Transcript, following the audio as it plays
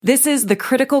This is the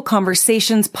Critical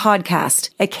Conversations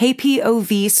podcast, a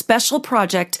KPOV special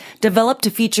project developed to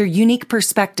feature unique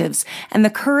perspectives and the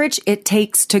courage it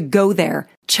takes to go there,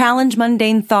 challenge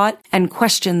mundane thought, and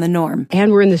question the norm.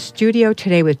 And we're in the studio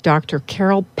today with Dr.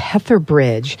 Carol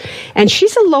Petherbridge. And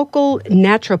she's a local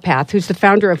naturopath who's the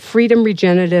founder of Freedom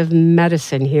Regenerative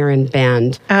Medicine here in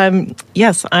Bend.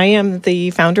 Yes, I am the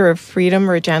founder of Freedom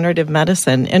Regenerative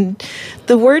Medicine. And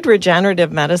the word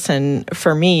regenerative medicine,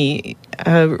 for me,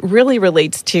 really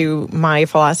relates to my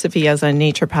philosophy as a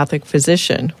naturopathic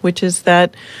physician, which is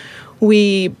that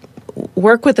we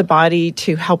work with the body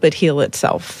to help it heal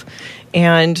itself.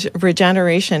 And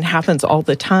regeneration happens all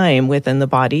the time within the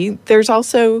body. There's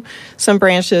also some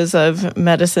branches of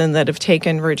medicine that have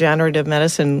taken regenerative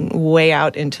medicine way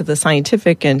out into the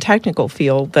scientific and technical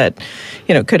field that,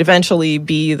 could eventually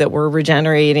be that we're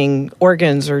regenerating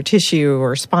organs or tissue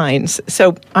or spines.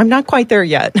 So I'm not quite there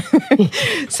yet.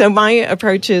 So my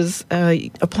approach is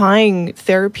applying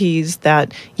therapies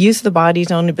that use the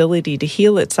body's own ability to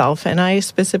heal itself. And I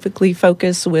specifically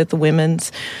focus with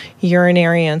women's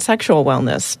urinary and sexual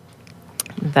wellness.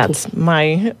 That's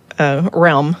my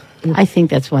realm. I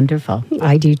think that's wonderful.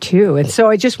 I do too. And so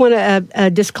I just want a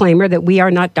disclaimer that we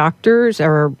are not doctors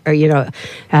or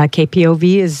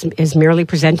KPOV is merely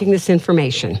presenting this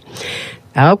information.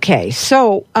 Okay,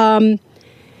 so,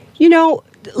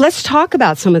 let's talk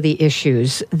about some of the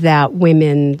issues that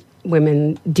women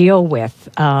deal with.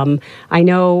 I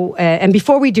know, and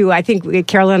before we do, I think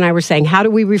Carolyn and I were saying, how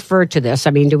do we refer to this?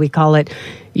 I mean, do we call it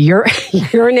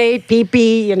urinate,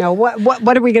 pee-pee?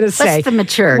 What are we going to say? What's the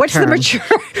mature term?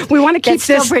 We want to keep that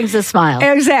still this. Brings a smile.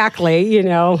 Exactly.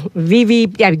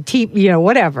 VV,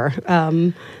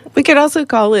 whatever. We could also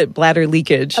call it bladder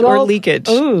leakage or leakage.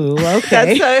 Ooh,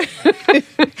 okay.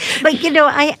 But,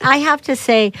 I have to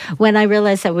say, when I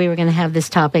realized that we were going to have this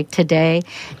topic today,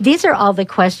 these are all the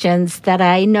questions that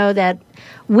I know that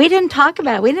we didn't talk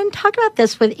about. We didn't talk about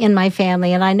this within my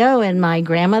family. And I know in my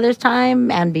grandmother's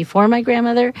time and before my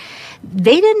grandmother,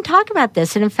 they didn't talk about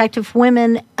this. And in fact, if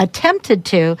women attempted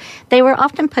to, they were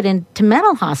often put into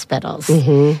mental hospitals.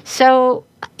 Mm-hmm. So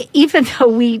even though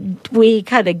we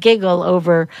kind of giggle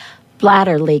over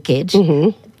bladder leakage,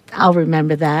 mm-hmm. I'll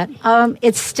remember that,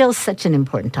 it's still such an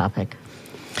important topic.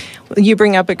 You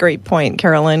bring up a great point,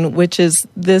 Carolyn, which is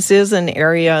this is an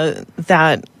area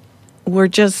that we're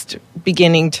just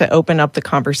beginning to open up the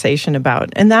conversation about.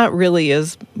 And that really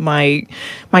is my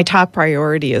top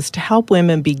priority, is to help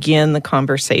women begin the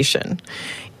conversation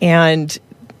and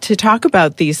to talk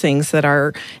about these things that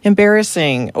are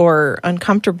embarrassing or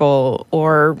uncomfortable,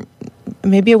 or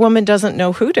maybe a woman doesn't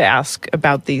know who to ask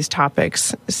about these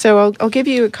topics. So I'll give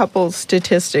you a couple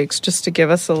statistics just to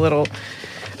give us a little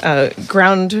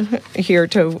ground here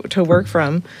to work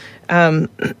from.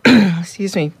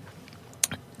 Excuse me.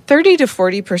 30 to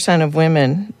 40% of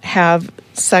women have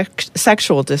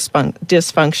sexual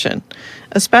dysfunction,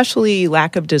 especially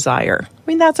lack of desire. I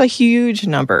mean, that's a huge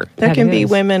number. That can be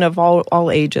women of all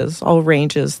ages, all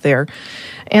ranges there.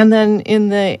 And then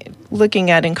looking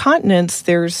at incontinence,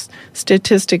 there's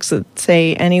statistics that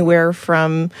say anywhere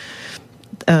from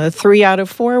 3 out of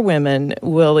 4 women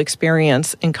will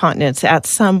experience incontinence at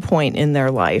some point in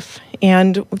their life.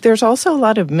 And there's also a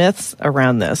lot of myths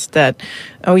around this that,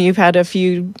 you've had a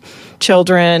few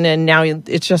children and now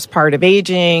it's just part of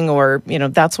aging, or,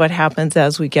 that's what happens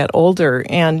as we get older.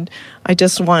 And I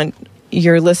just want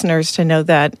your listeners to know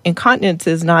that incontinence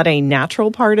is not a natural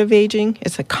part of aging.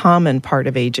 It's a common part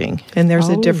of aging. And there's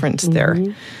a difference there.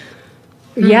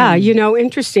 Yeah,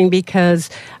 interesting, because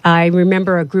I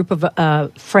remember a group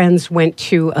of friends went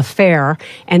to a fair,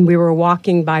 and we were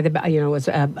walking by it was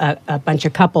a bunch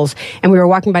of couples, and we were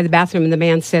walking by the bathroom, and the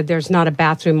man said, "There's not a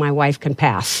bathroom my wife can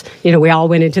pass." We all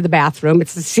went into the bathroom. It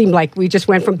seemed like we just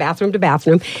went from bathroom to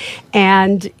bathroom,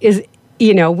 and we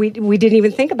didn't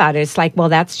even think about it. It's like, well,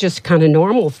 that's just kind of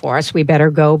normal for us. We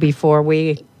better go before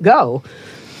we go.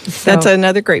 So. That's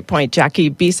another great point, Jackie.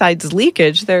 Besides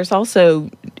leakage, there's also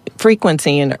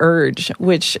frequency and urge,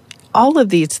 which all of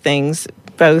these things,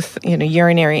 both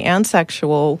urinary and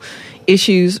sexual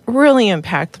issues, really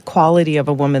impact the quality of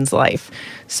a woman's life.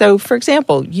 So, for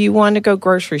example, you want to go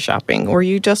grocery shopping, or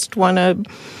you just want to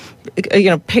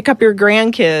pick up your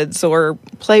grandkids or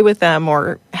play with them,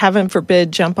 or heaven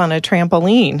forbid, jump on a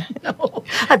trampoline. No,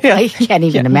 I can't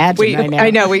even imagine right now. I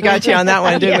know, we got you on that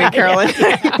one, didn't we, Carolyn?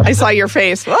 I saw your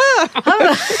face.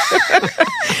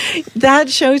 That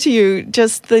shows you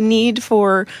just the need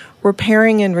for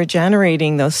repairing and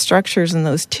regenerating those structures and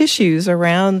those tissues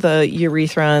around the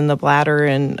urethra and the bladder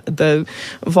and the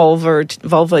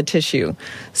vulva tissue.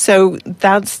 So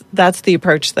that's the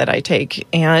approach that I take.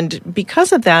 And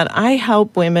because of that, I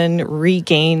help women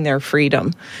regain their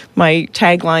freedom. My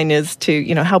tagline is to,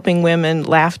 helping women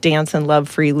laugh, dance, and love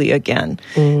freely again.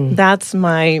 That's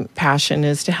my passion,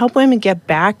 is to help women get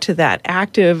back to that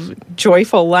active,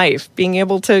 joyful life, being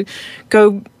able to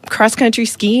go cross-country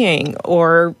skiing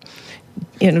or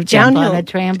jump on a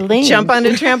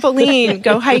trampoline,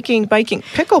 go hiking, biking,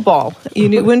 pickleball.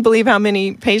 You wouldn't believe how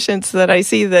many patients that I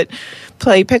see that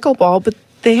play pickleball, but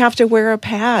they have to wear a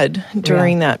pad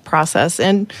during that process.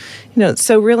 And,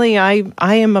 so really I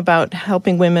am about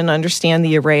helping women understand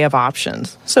the array of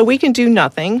options. So we can do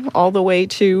nothing all the way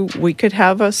to we could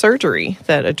have a surgery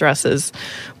that addresses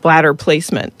bladder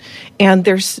placement. And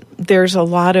there's a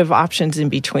lot of options in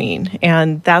between.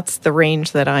 And that's the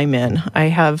range that I'm in. I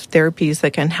have therapies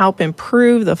that can help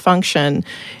improve the function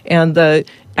and the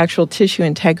actual tissue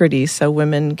integrity so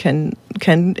women can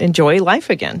enjoy life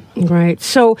again. Right.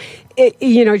 So,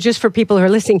 just for people who are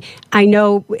listening, I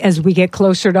know as we get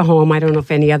closer to home, I don't know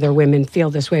if any other women feel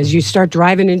this way, as you start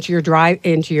driving into your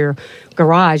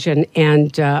garage,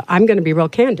 and I'm going to be real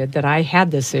candid that I had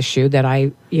this issue that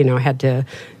I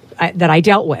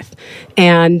dealt with.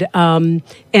 And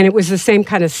it was the same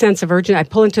kind of sense of urgency. I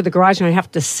pull into the garage and I have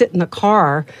to sit in the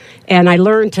car, and I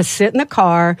learned to sit in the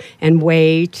car and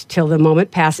wait till the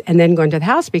moment passed and then go into the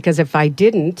house, because if I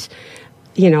didn't,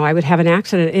 I would have an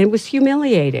accident, and it was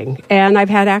humiliating. And I've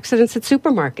had accidents at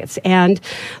supermarkets, and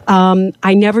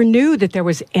I never knew that there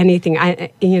was anything.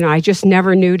 I just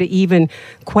never knew to even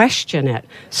question it.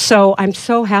 So I'm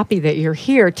so happy that you're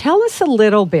here. Tell us a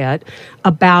little bit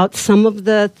about some of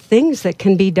the things that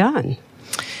can be done.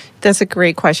 That's a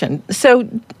great question. So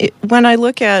when I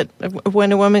look at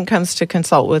when a woman comes to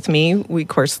consult with me, we, of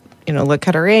course, look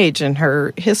at her age and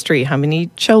her history. How many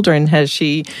children has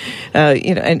she,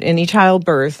 any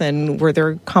childbirth, and were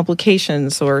there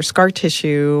complications or scar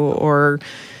tissue, or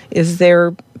is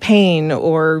there pain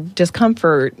or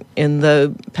discomfort in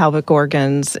the pelvic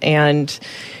organs? And,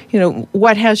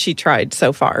 what has she tried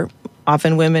so far?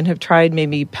 Often women have tried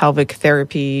maybe pelvic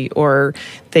therapy, or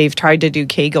they've tried to do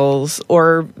Kegels,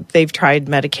 or they've tried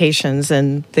medications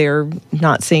and they're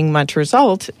not seeing much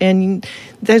result. And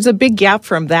there's a big gap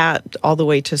from that all the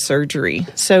way to surgery.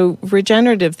 So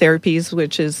regenerative therapies,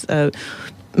 which is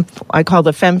I call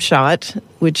the FemShot,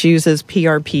 which uses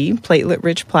PRP,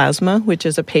 platelet-rich plasma, which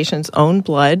is a patient's own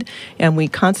blood, and we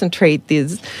concentrate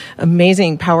these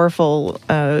amazing, powerful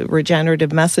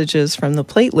regenerative messages from the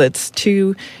platelets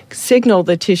to signal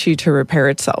the tissue to repair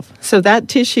itself. So that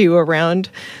tissue around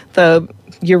the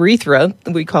urethra,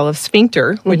 we call a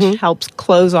sphincter, which helps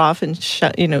close off and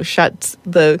shuts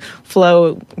the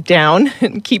flow down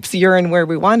and keeps urine where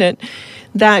we want it,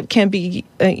 that can be,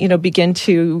 begin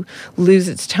to lose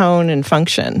its tone and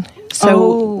function.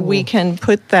 So we can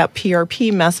put that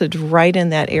PRP message right in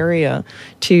that area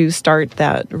to start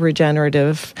that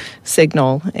regenerative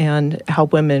signal and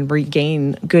help women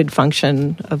regain good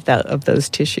function of those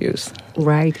tissues.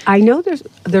 Right. I know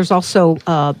there's also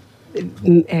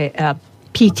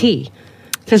PT,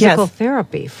 physical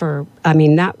therapy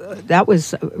that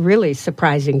was really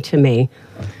surprising to me.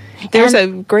 There's a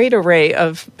great array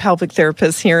of pelvic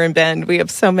therapists here in Bend. We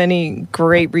have so many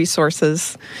great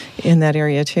resources in that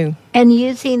area, too. And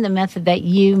using the method that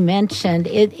you mentioned,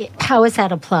 how is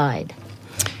that applied?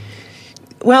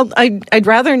 Well, I'd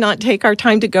rather not take our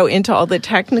time to go into all the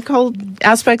technical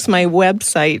aspects. My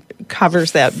website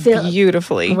covers that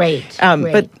beautifully. Great.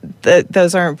 But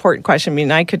those are important questions. I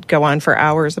mean, I could go on for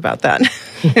hours about that.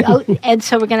 And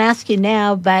so we're going to ask you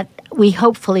now, but we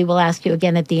hopefully will ask you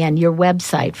again at the end, your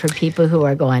website for people who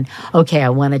are going, okay, I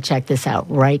want to check this out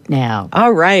right now.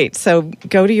 All right. So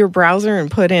go to your browser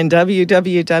and put in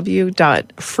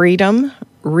www.freedomregen,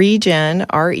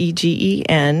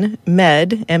 REGEN,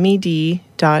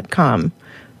 med.com.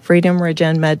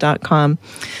 freedomregenmed.com.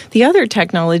 The other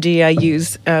technology I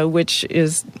use, which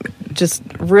is just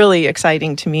really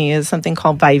exciting to me, is something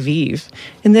called Vivive.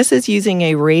 And this is using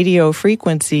a radio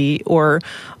frequency or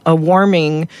a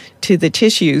warming to the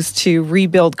tissues to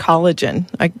rebuild collagen.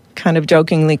 I kind of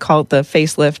jokingly call it the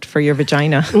facelift for your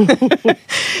vagina.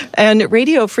 And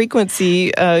radio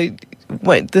frequency,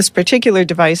 this particular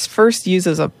device first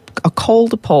uses a a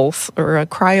cold pulse or a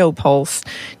cryopulse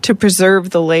to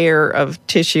preserve the layer of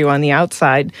tissue on the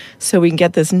outside so we can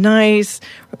get this nice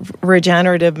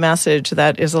regenerative message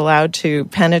that is allowed to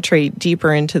penetrate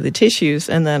deeper into the tissues,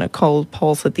 and then a cold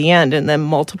pulse at the end, and then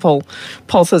multiple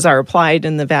pulses are applied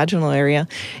in the vaginal area.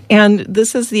 And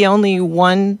this is the only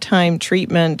one-time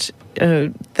treatment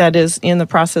that is in the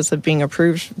process of being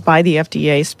approved by the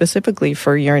FDA specifically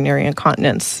for urinary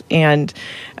incontinence. And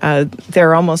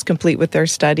they're almost complete with their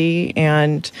study,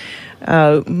 and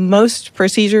most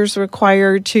procedures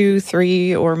require 2,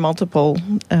 3, or multiple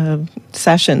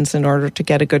sessions in order to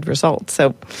get a good result.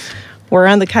 So we're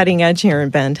on the cutting edge here in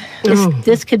Bend.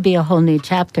 This could be a whole new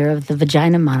chapter of the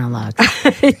vagina monologue.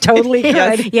 It totally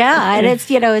could. Yeah, and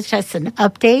it's just an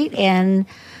update, and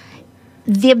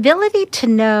the ability to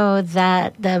know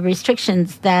that the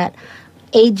restrictions that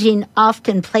aging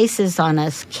often places on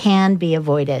us can be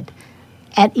avoided.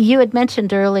 And you had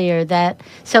mentioned earlier that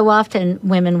so often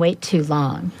women wait too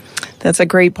long. That's a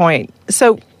great point.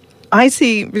 So I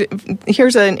see,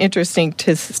 here's an interesting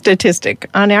statistic.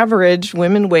 On average,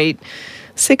 women wait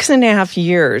 6.5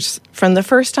 years from the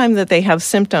first time that they have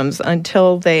symptoms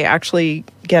until they actually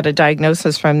get a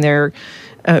diagnosis from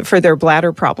for their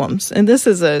bladder problems. And this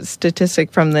is a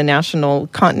statistic from the National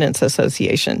Continence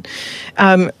Association.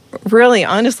 Really,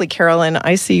 honestly, Carolyn,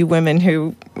 I see women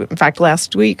who, in fact,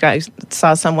 last week I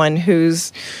saw someone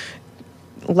whose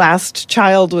last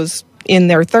child was in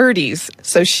their 30s.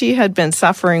 So she had been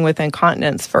suffering with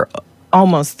incontinence for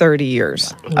almost 30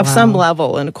 years of some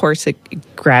level. And of course, it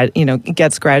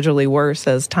gets gradually worse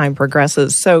as time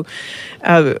progresses. So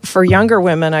for younger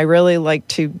women, I really like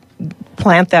to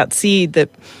plant that seed that,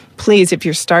 please, if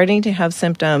you're starting to have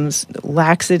symptoms,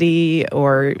 laxity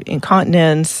or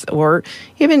incontinence or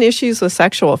even issues with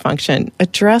sexual function,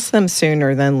 address them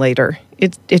sooner than later.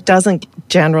 It doesn't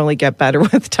generally get better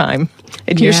with time.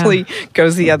 It usually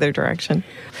goes the other direction.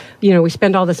 We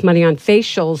spend all this money on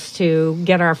facials to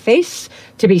get our face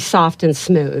to be soft and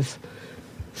smooth.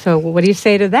 So what do you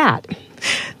say to that?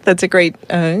 That's a great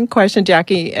question,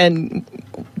 Jackie. And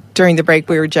during the break,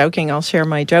 we were joking. I'll share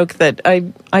my joke that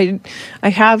I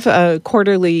have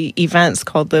quarterly events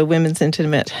called the Women's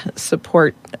Intimate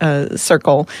Support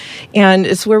Circle, and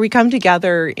it's where we come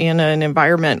together in an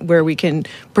environment where we can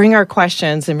bring our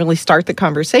questions and really start the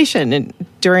conversation. And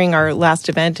during our last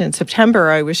event in September,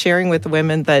 I was sharing with the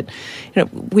women that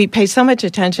we pay so much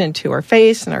attention to our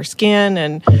face and our skin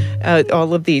and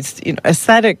all of these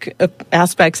aesthetic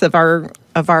aspects of our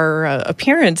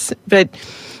appearance, but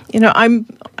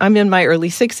I'm in my early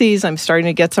 60s. I'm starting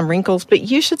to get some wrinkles, but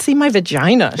you should see my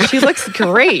vagina. She looks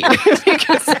great.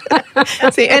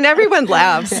 And everyone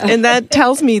laughs, and that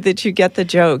tells me that you get the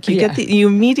joke. You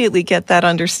immediately get that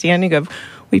understanding of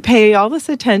we pay all this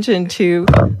attention to,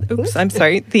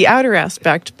 the outer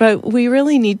aspect, but we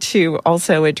really need to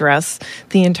also address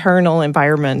the internal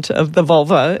environment of the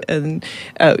vulva, and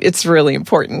it's really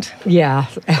important. Yeah,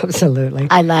 absolutely.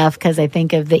 I laugh because I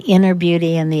think of the inner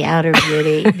beauty and the outer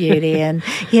beauty, and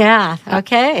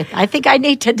okay. I think I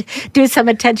need to do some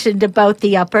attention to both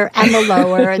the upper and the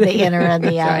lower, the inner and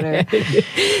the outer.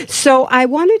 So I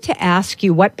wanted to ask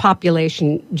you, what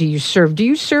population do you serve? Do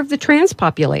you serve the trans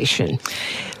population?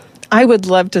 I would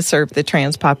love to serve the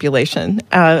trans population.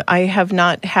 I have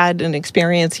not had an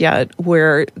experience yet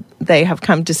where they have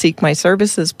come to seek my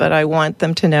services, but I want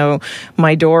them to know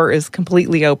my door is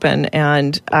completely open.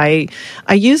 And I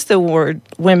use the word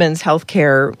women's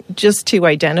healthcare just to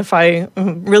identify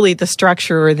really the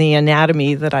structure or the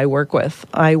anatomy that I work with.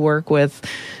 I work with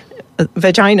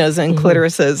vaginas and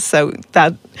clitorises, so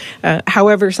that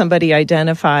however somebody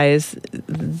identifies,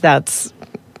 that's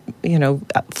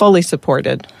fully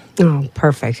supported. Oh,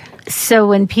 perfect. So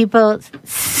when people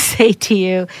say to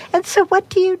you, and so what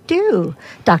do you do,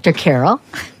 Dr. Carol?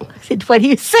 What do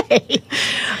you say?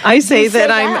 I say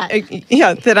that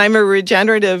I'm a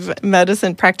regenerative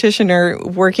medicine practitioner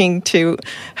working to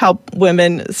help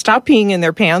women stop peeing in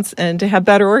their pants and to have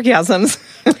better orgasms.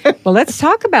 Well, let's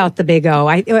talk about the big O.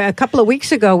 A couple of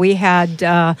weeks ago, we had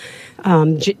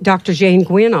Dr. Jane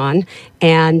Gwynn on,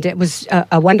 and it was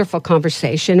a wonderful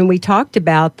conversation. And we talked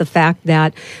about the fact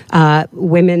that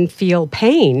women feel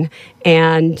pain,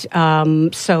 and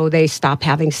so they stop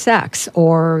having sex,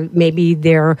 or maybe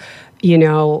they're,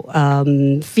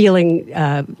 feeling,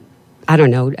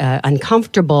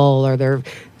 uncomfortable, or they're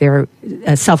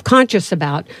self-conscious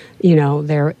about,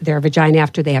 their vagina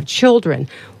after they have children.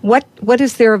 What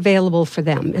is there available for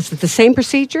them? Is it the same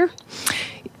procedure?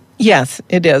 Yes,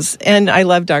 it is. And I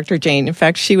love Dr. Jane. In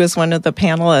fact, she was one of the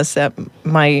panelists at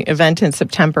my event in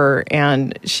September,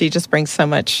 and she just brings so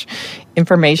much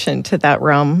information to that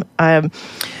realm.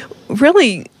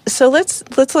 really, so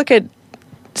let's look at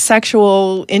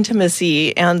sexual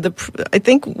intimacy, and I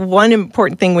think one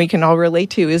important thing we can all relate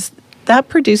to is that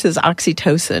produces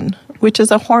oxytocin, which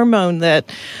is a hormone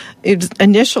that it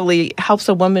initially helps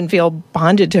a woman feel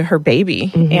bonded to her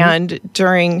baby. Mm-hmm. And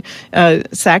during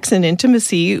sex and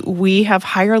intimacy, we have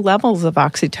higher levels of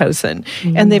oxytocin.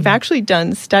 Mm-hmm. And they've actually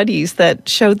done studies that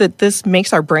show that this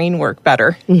makes our brain work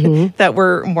better, mm-hmm. that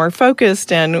we're more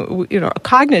focused and,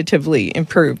 cognitively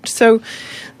improved. So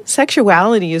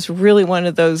sexuality is really one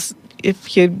of those,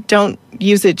 if you don't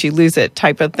use it, you lose it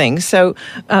type of thing. So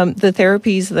the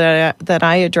therapies that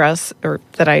I address or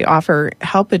that I offer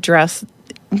help address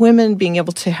women being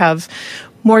able to have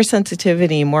more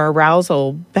sensitivity, more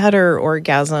arousal, better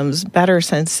orgasms, better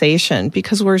sensation,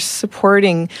 because we're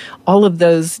supporting all of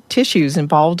those tissues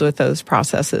involved with those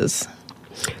processes.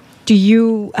 Do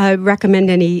you recommend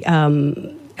any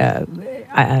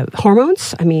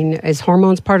hormones? I mean, is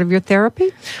hormones part of your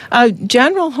therapy?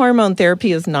 General hormone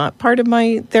therapy is not part of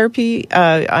my therapy.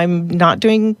 I'm not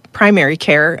doing primary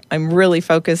care. I'm really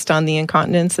focused on the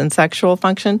incontinence and sexual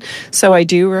function. So I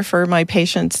do refer my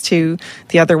patients to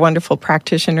the other wonderful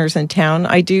practitioners in town.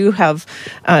 I do have,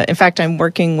 in fact, I'm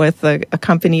working with a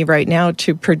company right now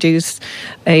to produce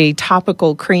a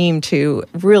topical cream to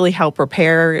really help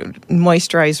repair,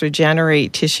 moisturize,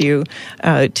 regenerate tissue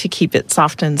to keep it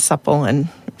soft and supple and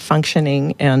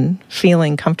functioning and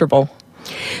feeling comfortable.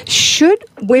 Should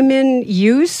women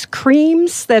use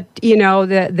creams that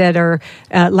are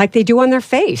like they do on their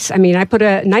face? I mean, I put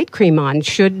a night cream on.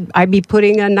 Should I be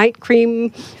putting a night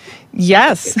cream?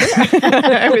 Yes,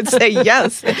 I would say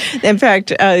yes. In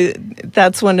fact,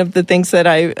 that's one of the things that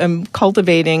I am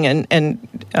cultivating and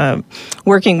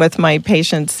working with my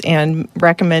patients and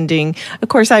recommending. Of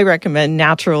course, I recommend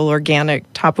natural,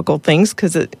 organic, topical things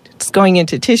because it's going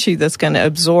into tissue that's going to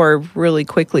absorb really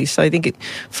quickly. So I think,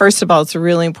 first of all, it's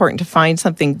really important to find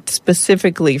something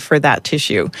specifically for that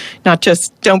tissue, not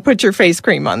just don't put your face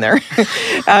cream on there.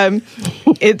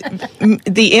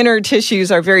 The inner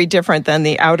tissues are very different than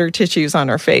the outer tissues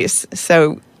on our face.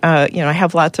 So, I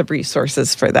have lots of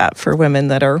resources for that for women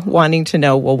that are wanting to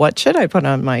know, well, what should I put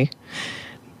on my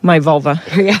vulva?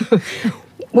 Yeah.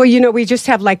 Well, we just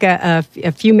have like a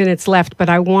few minutes left, but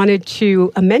I wanted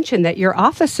to mention that your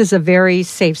office is a very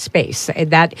safe space.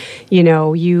 That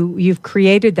you've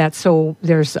created that, so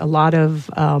there's a lot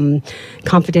of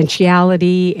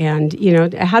confidentiality.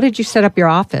 And how did you set up your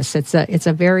office? It's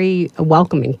a very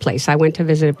welcoming place. I went to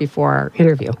visit it before our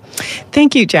interview.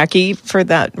 Thank you, Jackie, for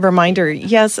that reminder.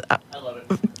 Yes.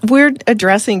 We're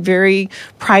addressing very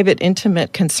private,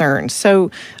 intimate concerns.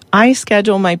 So I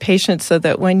schedule my patients so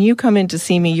that when you come in to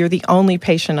see me, you're the only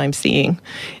patient I'm seeing.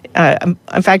 In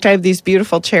fact, I have these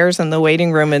beautiful chairs in the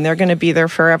waiting room, and they're going to be there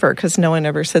forever because no one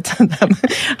ever sits on them.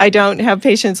 I don't have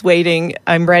patients waiting.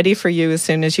 I'm ready for you as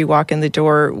soon as you walk in the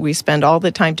door. We spend all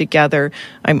the time together.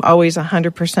 I'm always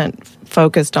 100%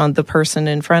 focused on the person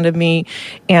in front of me,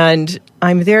 and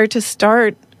I'm there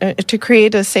to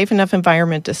create a safe enough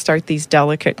environment to start these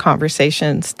delicate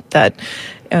conversations that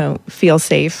feel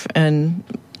safe and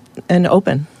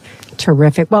open.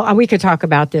 Terrific. Well, we could talk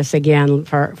about this again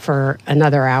for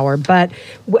another hour, but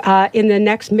in the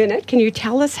next minute, can you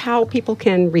tell us how people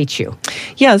can reach you?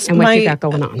 Yes. And what you got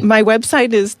going on? My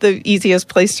website is the easiest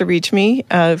place to reach me,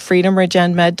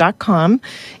 freedomregenmed.com.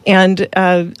 And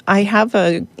I have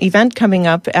an event coming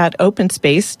up at Open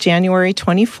Space, January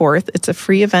 24th. It's a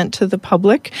free event to the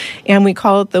public, and we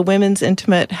call it the Women's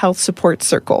Intimate Health Support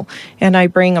Circle. And I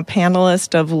bring a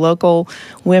panelist of local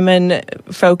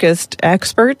women-focused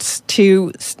experts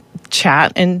to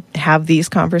chat and have these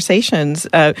conversations.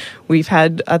 We've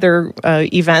had other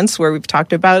events where we've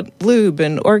talked about lube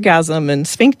and orgasm and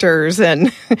sphincters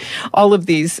and all of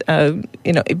these,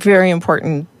 very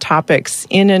important topics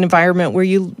in an environment where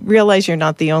you realize you're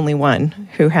not the only one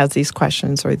who has these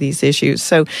questions or these issues.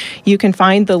 So you can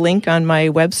find the link on my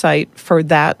website for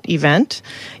that event.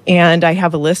 And I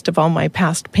have a list of all my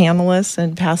past panelists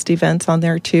and past events on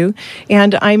there too.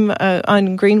 And I'm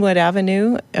on Greenwood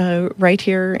Avenue right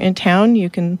here in town.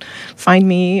 You can find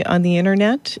me on the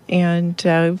internet, and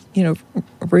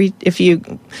if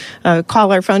you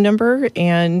call our phone number,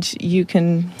 and you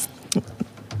can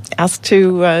ask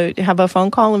to have a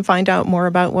phone call and find out more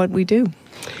about what we do.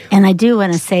 And I do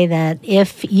want to say that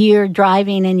if you're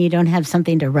driving and you don't have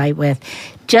something to write with,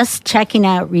 just checking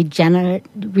out regenerative...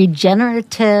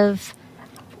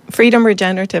 Freedom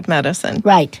Regenerative Medicine.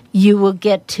 Right. You will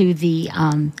get to the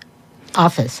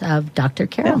office of Dr.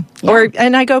 Carroll. Yeah.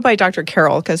 And I go by Dr.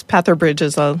 Carroll because Petherbridge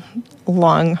is a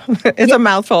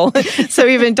mouthful. So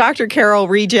even Dr. Carroll,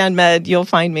 Regen Med, you'll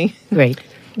find me. Great.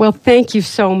 Well, thank you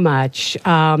so much.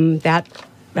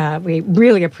 We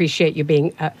really appreciate you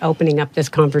being opening up this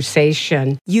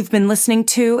conversation. You've been listening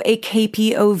to a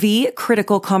KPOV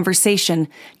Critical Conversation.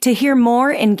 To hear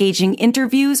more engaging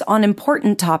interviews on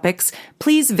important topics,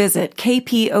 please visit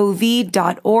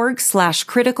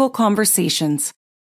kpov.org/criticalconversations.